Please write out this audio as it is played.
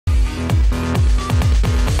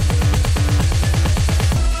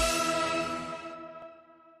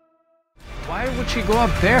she go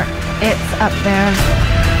up there? It's up there.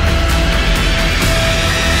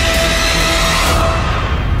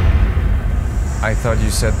 I thought you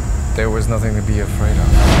said there was nothing to be afraid of.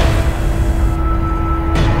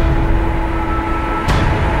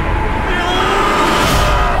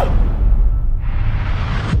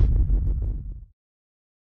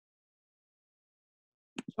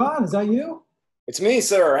 John, is that you? It's me,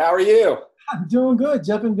 sir. How are you? I'm doing good.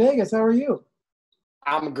 Jeff in Vegas. How are you?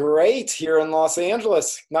 I'm great here in Los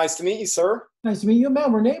Angeles. Nice to meet you, sir. Nice to meet you,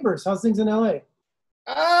 man. We're neighbors. How's things in LA?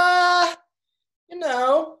 Uh, you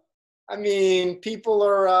know, I mean, people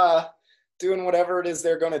are doing whatever it is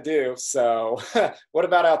they're going to do. So what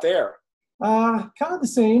about out there? Kind of the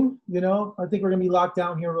same. I think we're going to be locked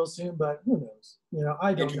down here real soon, but who knows?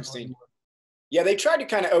 I don't know anymore. Yeah, they tried to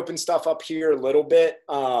kind of open stuff up here a little bit.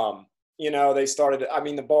 They started, I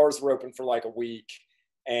mean, the bars were open for like a week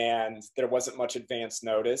and there wasn't much advance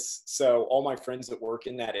notice. So all my friends that work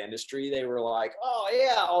in that industry, they were like, oh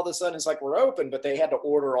yeah, all of a sudden it's like we're open, but they had to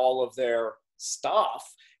order all of their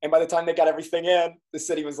stuff. And by the time they got everything in, the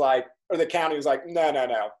city was like, or the county was like,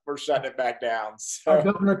 no, we're shutting it back down. So our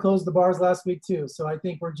governor closed the bars last week too. So I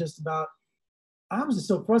think we're just about, I was just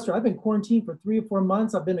so frustrated. I've been quarantined for 3 or 4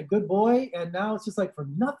 months. I've been a good boy. And now it's just like for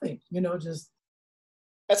nothing, just.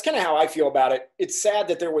 That's kind of how I feel about it. It's sad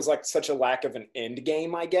that there was like such a lack of an end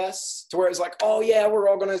game, I guess, to where it's like, oh yeah, we're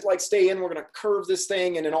all going to like stay in, we're going to curve this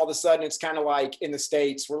thing. And then all of a sudden it's kind of like in the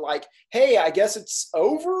States, we're like, hey, I guess it's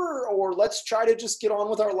over, or let's try to just get on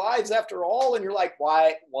with our lives after all. And you're like,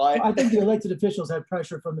 why? I think the elected officials have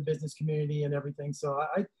pressure from the business community and everything. So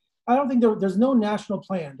I don't think there's no national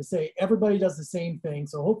plan to say everybody does the same thing.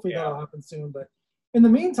 So hopefully that'll happen soon. But in the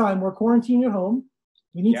meantime, we're quarantined at home.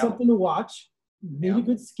 We need something to watch. Need a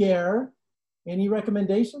good scare. Any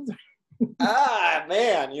recommendations?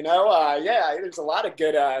 Man, there's a lot of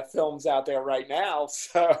good films out there right now.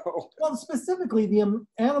 So, well, specifically the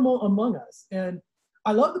Animal Among Us, and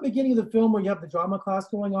I love the beginning of the film where you have the drama class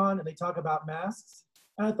going on and they talk about masks.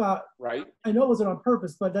 And I thought, right? I know it wasn't on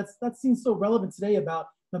purpose, but that seems so relevant today about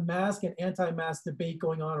the mask and anti-mask debate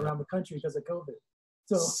going on around the country because of COVID.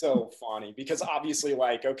 So funny because obviously,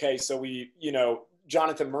 like, okay, so we,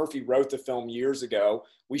 Jonathan Murphy wrote the film years ago.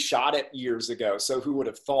 We shot it years ago. So who would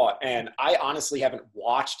have thought? And I honestly haven't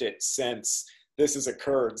watched it since this has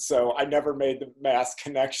occurred. So I never made the mask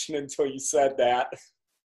connection until you said that.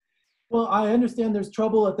 Well, I understand there's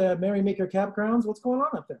trouble at the Merrymaker campgrounds. What's going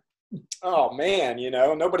on up there? Oh man,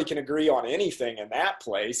 nobody can agree on anything in that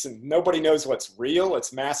place and nobody knows what's real.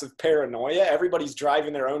 It's massive paranoia. Everybody's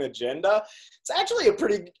driving their own agenda. It's actually a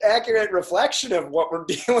pretty accurate reflection of what we're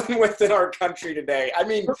dealing with in our country today. I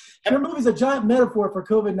mean, your movie's a giant metaphor for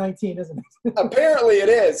COVID-19, isn't it? Apparently it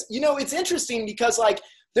is. It's interesting because like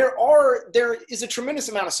there is a tremendous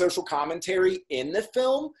amount of social commentary in the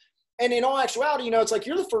film. And in all actuality, it's like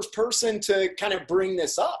you're the first person to kind of bring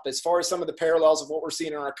this up as far as some of the parallels of what we're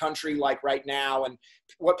seeing in our country like right now and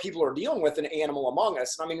what people are dealing with in Animal Among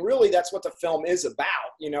Us. And I mean, really, that's what the film is about.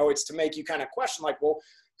 It's to make you kind of question like, well,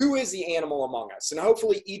 who is the animal among us? And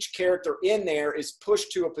hopefully each character in there is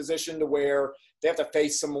pushed to a position to where they have to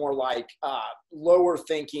face some more like lower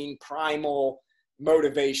thinking, primal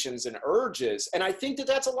motivations and urges. And I think that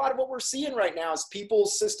that's a lot of what we're seeing right now is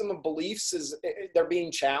people's system of beliefs they're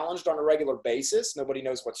being challenged on a regular basis. Nobody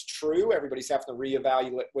knows what's true. Everybody's having to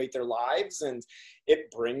reevaluate their lives and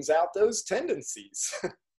it brings out those tendencies.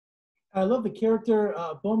 I love the character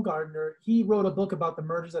Baumgartner. He wrote a book about the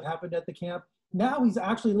murders that happened at the camp. Now he's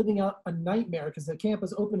actually living out a nightmare because the camp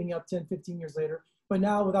is opening up 10, 15 years later. But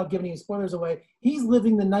now, without giving any spoilers away, he's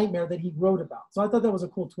living the nightmare that he wrote about. So I thought that was a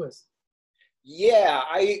cool twist. Yeah,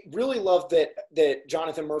 I really love that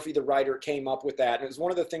Jonathan Murphy, the writer, came up with that. And it was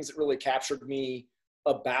one of the things that really captured me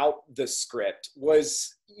about the script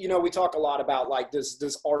was, we talk a lot about like,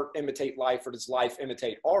 does art imitate life or does life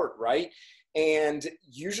imitate art, right? And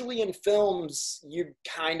usually in films, you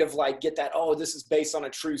kind of like get that, oh, this is based on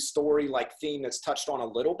a true story, like theme that's touched on a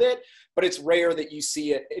little bit, but it's rare that you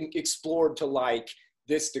see it explored to like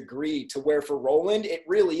this degree to where for Roland, it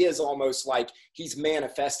really is almost like he's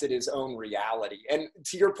manifested his own reality. And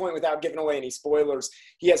to your point, without giving away any spoilers,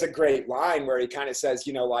 he has a great line where he kind of says,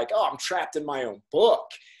 like, oh, I'm trapped in my own book.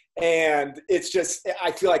 And it's just,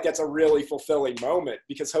 I feel like that's a really fulfilling moment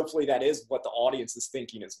because hopefully that is what the audience is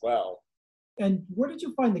thinking as well. And where did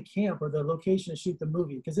you find the camp or the location to shoot the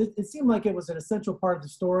movie? Because it seemed like it was an essential part of the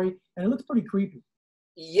story and it looked pretty creepy.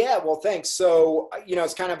 Yeah, well, thanks. So,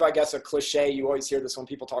 it's kind of, I guess, a cliche. You always hear this when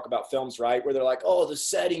people talk about films, right? Where they're like, oh, the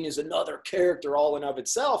setting is another character all in of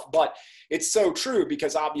itself. But it's so true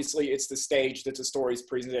because obviously it's the stage that the story is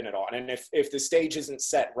presented on. And if the stage isn't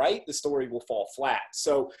set right, the story will fall flat.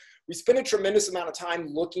 So we spent a tremendous amount of time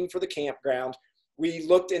looking for the campground. We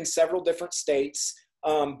looked in several different states.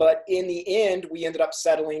 But in the end, we ended up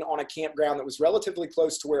settling on a campground that was relatively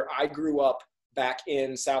close to where I grew up back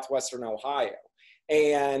in southwestern Ohio.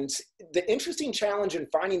 And the interesting challenge in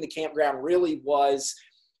finding the campground really was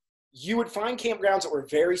you would find campgrounds that were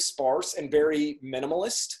very sparse and very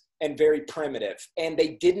minimalist and very primitive. And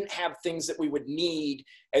they didn't have things that we would need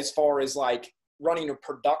as far as like running a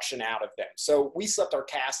production out of them. So we slept our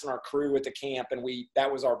cast and our crew at the camp, and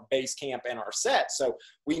that was our base camp and our set. So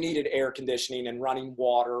we needed air conditioning and running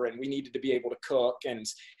water, and we needed to be able to cook and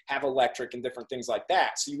have electric and different things like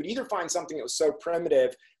that. So you would either find something that was so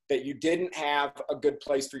primitive that you didn't have a good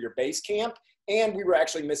place for your base camp, and we were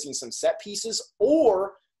actually missing some set pieces,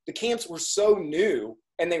 or the camps were so new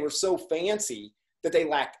and they were so fancy that they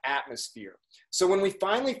lacked atmosphere. So when we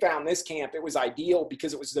finally found this camp, it was ideal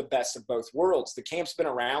because it was the best of both worlds. The camp's been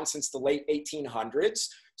around since the late 1800s,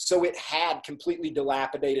 so it had completely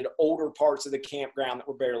dilapidated older parts of the campground that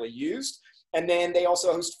were barely used. And then they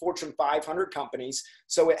also host Fortune 500 companies,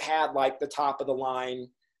 so it had like the top of the line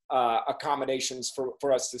accommodations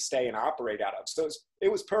for us to stay and operate out of. So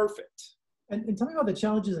it was perfect. And tell me about the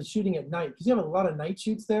challenges of shooting at night, because you have a lot of night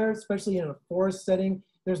shoots there, especially in a forest setting.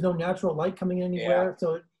 There's no natural light coming in anywhere. Yeah.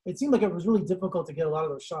 So it seemed like it was really difficult to get a lot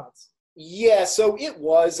of those shots. Yeah, so it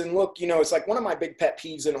was. And look, it's like one of my big pet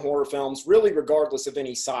peeves in horror films, really regardless of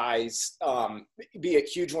any size, be it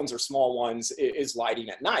huge ones or small ones, is lighting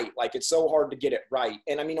at night. Like it's so hard to get it right.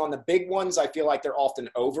 And I mean, on the big ones, I feel like they're often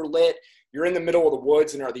overlit. You're in the middle of the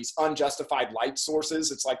woods and there are these unjustified light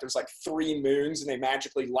sources. It's like there's like 3 moons and they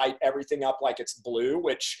magically light everything up like it's blue,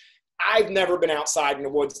 which I've never been outside in the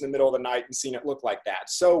woods in the middle of the night and seen it look like that.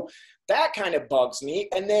 So that kind of bugs me.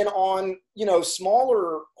 And then on,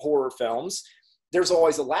 smaller horror films, there's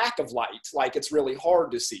always a lack of light. Like it's really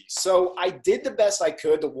hard to see. So I did the best I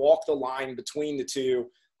could to walk the line between the two.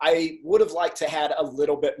 I would have liked to had a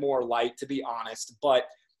little bit more light, to be honest, but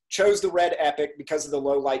chose the Red Epic because of the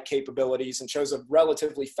low light capabilities and chose a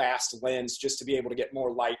relatively fast lens just to be able to get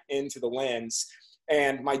more light into the lens.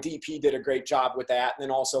 And my DP did a great job with that. And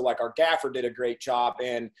then also like our gaffer did a great job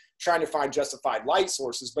in trying to find justified light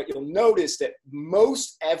sources. But you'll notice that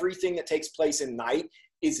most everything that takes place in night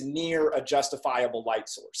is near a justifiable light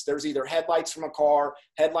source. There's either headlights from a car,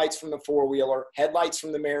 headlights from the 4-wheeler, headlights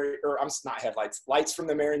from the lights from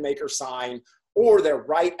the Merrymaker sign, or they're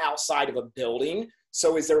right outside of a building.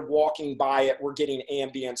 So as they're walking by it, we're getting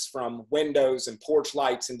ambience from windows and porch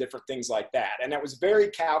lights and different things like that. And that was very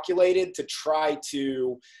calculated to try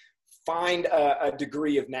to find a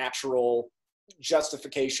degree of natural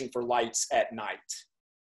justification for lights at night.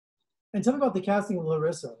 And tell me about the casting of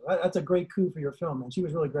Larissa. That's a great coup for your film, and she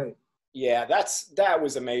was really great. Yeah, that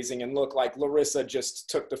was amazing. And look, like Larissa just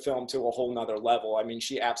took the film to a whole nother level. I mean,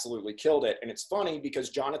 she absolutely killed it. And it's funny because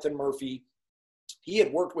Jonathan Murphy, he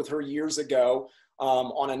had worked with her years ago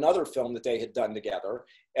on another film that they had done together.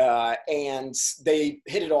 And they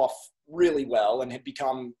hit it off really well and had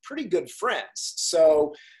become pretty good friends.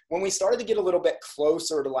 So when we started to get a little bit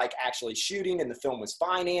closer to like actually shooting and the film was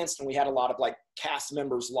financed and we had a lot of like cast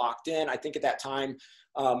members locked in, I think at that time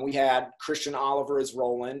we had Christian Oliver as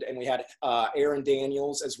Roland, and we had Erin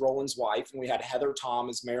Daniels as Roland's wife, and we had Heather Tom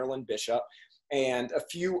as Marilyn Bishop and a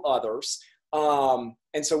few others.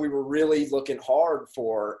 And so we were really looking hard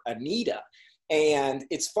for Anita. And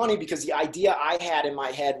it's funny because the idea I had in my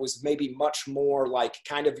head was maybe much more like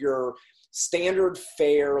kind of your standard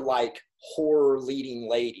fare, like horror leading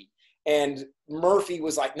lady. And Murphy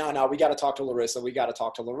was like, no, we got to talk to Larissa. We got to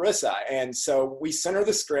talk to Larissa. And so we sent her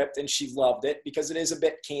the script and she loved it because it is a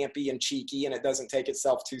bit campy and cheeky and it doesn't take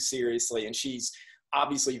itself too seriously. And she's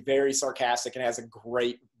obviously very sarcastic and has a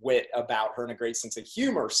great wit about her and a great sense of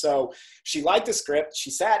humor. So she liked the script. She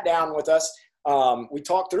sat down with us. We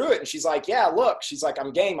talked through it and she's like, yeah, look, she's like,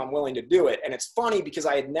 I'm game. I'm willing to do it. And it's funny because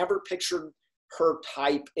I had never pictured her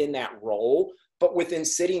type in that role, but within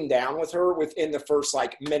sitting down with her within the first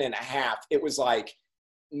like minute and a half, it was like,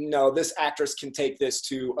 no, this actress can take this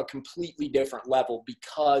to a completely different level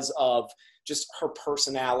because of just her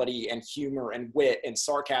personality and humor and wit and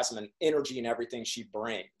sarcasm and energy and everything she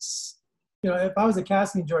brings. If I was a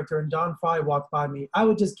casting director and Don Fry walked by me, I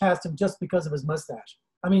would just cast him just because of his mustache.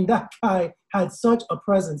 I mean, that guy had such a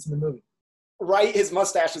presence in the movie. right? His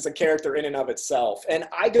mustache is a character in and of itself. And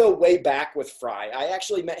I go way back with Fry. I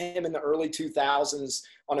actually met him in the early 2000s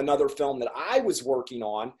on another film that I was working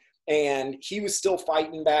on. And he was still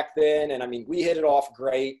fighting back then. And I mean, we hit it off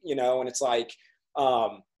great, you know, and it's like,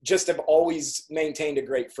 just have always maintained a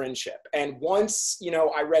great friendship. And once, you know,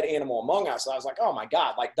 I read Animal Among Us, I was like, oh my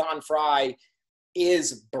God, like Don Fry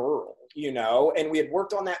is Burl, you know, and we had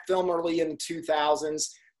worked on that film early in the 2000s.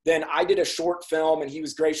 Then I did a short film and he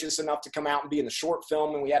was gracious enough to come out and be in the short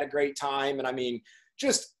film, and we had a great time. And I mean,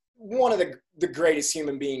 just one of the greatest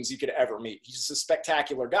human beings you could ever meet. He's just a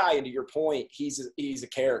spectacular guy. And to your point, he's a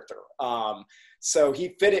character. So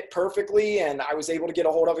he fit it perfectly, and I was able to get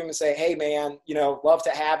a hold of him and say, hey man, you know, love to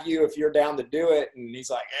have you if you're down to do it. And he's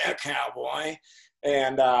like, yeah, cowboy.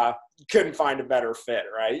 And couldn't find a better fit,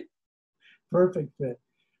 right? Perfect fit.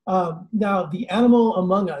 Now, the animal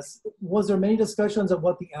among us, was there many discussions of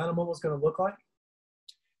what the animal was going to look like?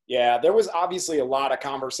 Yeah, there was obviously a lot of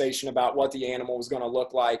conversation about what the animal was going to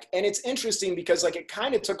look like. And it's interesting because like it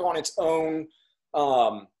kind of took on its own,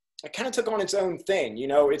 thing. You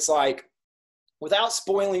know, it's like, without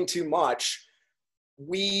spoiling too much,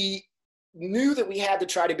 we knew that we had to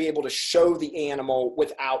try to be able to show the animal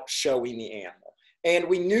without showing the animal. And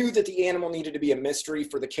we knew that the animal needed to be a mystery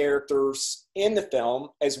for the characters in the film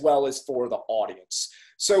as well as for the audience.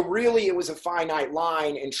 So really it was a finite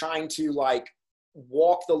line in trying to like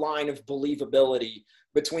walk the line of believability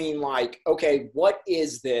between like, okay, what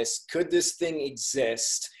is this? Could this thing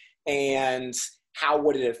exist? And how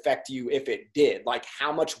would it affect you if it did? Like,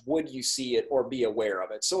 how much would you see it or be aware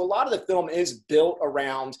of it? So a lot of the film is built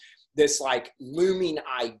around this like looming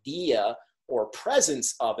idea or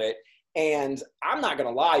presence of it. And I'm not going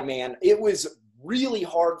to lie, man, it was really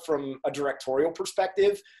hard from a directorial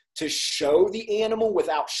perspective to show the animal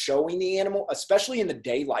without showing the animal, especially in the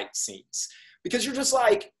daylight scenes, because you're just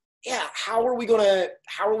like, yeah, how are we going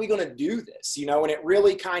to do this? You know, and it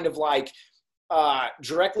really kind of like,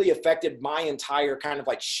 directly affected my entire kind of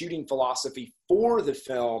like shooting philosophy for the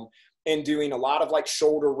film, and doing a lot of like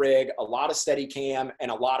shoulder rig, a lot of steady cam, and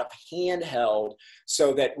a lot of handheld,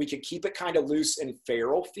 so that we could keep it kind of loose and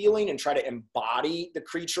feral feeling and try to embody the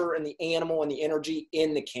creature and the animal and the energy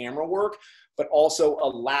in the camera work, but also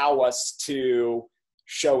allow us to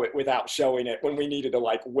show it without showing it when we needed to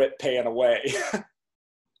like whip pan away.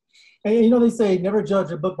 And you know, they say never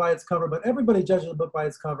judge a book by its cover, but everybody judges a book by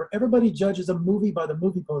its cover. Everybody judges a movie by the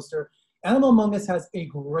movie poster. Animal Among Us has a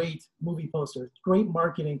great movie poster, great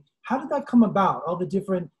marketing. How did that come about, all the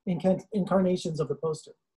different incarnations of the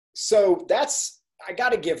poster? So I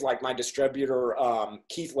got to give like my distributor,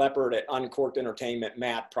 Keith Leopard at Uncorked Entertainment,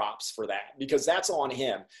 mad props for that, because that's on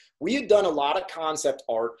him. We had done a lot of concept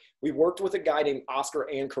art. We worked with a guy named Oscar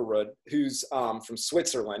Ankerud, who's from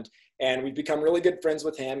Switzerland, and we've become really good friends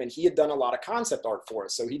with him, and he had done a lot of concept art for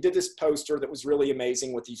us. So he did this poster that was really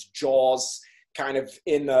amazing with these jaws kind of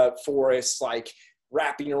in the forest, like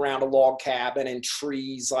wrapping around a log cabin, and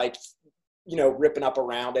trees like, you know, ripping up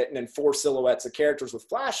around it, and then 4 silhouettes of characters with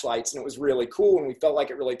flashlights. And it was really cool, and we felt like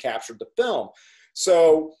it really captured the film.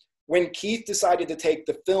 So when Keith decided to take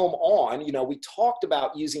the film on, you know, we talked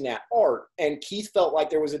about using that art, and Keith felt like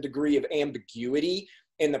there was a degree of ambiguity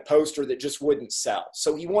in the poster that just wouldn't sell.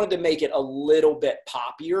 So he wanted to make it a little bit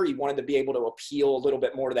poppier. He wanted to be able to appeal a little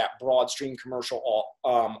bit more to that broad stream commercial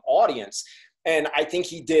audience. And I think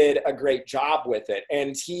he did a great job with it.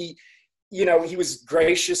 And he, you know, he was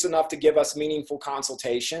gracious enough to give us meaningful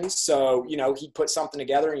consultations. So, you know, he'd put something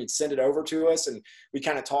together and he'd send it over to us, and we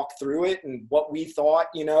kind of talked through it and what we thought,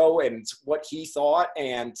 you know, and what he thought.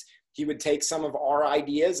 And he would take some of our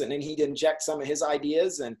ideas, and then he'd inject some of his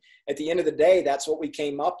ideas. And at the end of the day, that's what we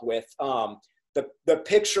came up with. The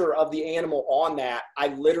picture of the animal on that, I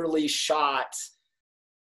literally shot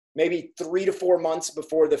maybe 3 to 4 months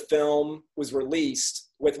before the film was released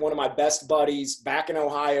with one of my best buddies back in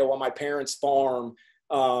Ohio on my parents' farm.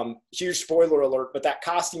 Huge spoiler alert, but that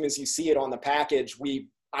costume, as you see it on the package,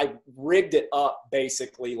 I rigged it up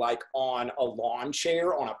basically like on a lawn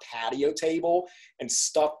chair on a patio table, and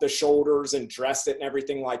stuffed the shoulders and dressed it and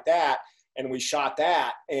everything like that. And we shot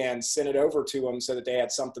that and sent it over to them so that they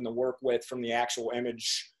had something to work with from the actual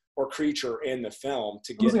image or creature in the film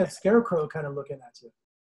to get. It was like a scarecrow kind of looking at you.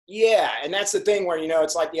 Yeah. And that's the thing where, you know,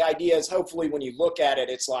 it's like the idea is hopefully when you look at it,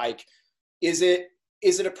 it's like, is it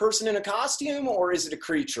a person in a costume or is it a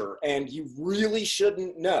creature? And you really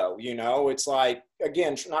shouldn't know, you know, it's like,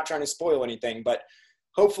 again, not trying to spoil anything, but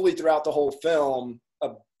hopefully throughout the whole film, a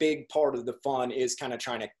big part of the fun is kind of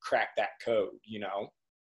trying to crack that code, you know?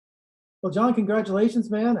 Well, John,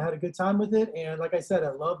 congratulations, man. I had a good time with it. And like I said,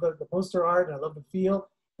 I love the poster art, and I love the feel.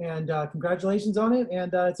 And congratulations on it.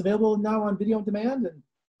 And it's available now on video on demand. And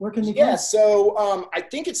where can they Yeah, so I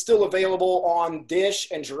think it's still available on Dish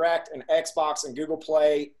and Direct and Xbox and Google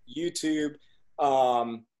Play, YouTube,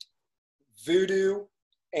 Vudu,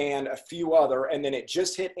 and a few other. And then it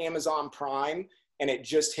just hit Amazon Prime, and it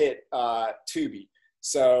just hit Tubi.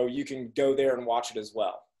 So you can go there and watch it as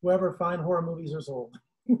well. Wherever fine horror movies are sold.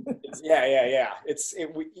 Yeah.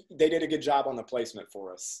 They did a good job on the placement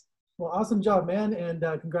for us. Well, awesome job, man. And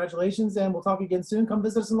congratulations. And we'll talk again soon. Come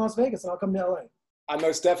visit us in Las Vegas, and I'll come to LA. I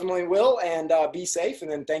most definitely will. And be safe.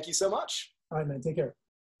 And then thank you so much. All right, man. Take care.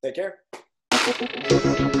 Take care.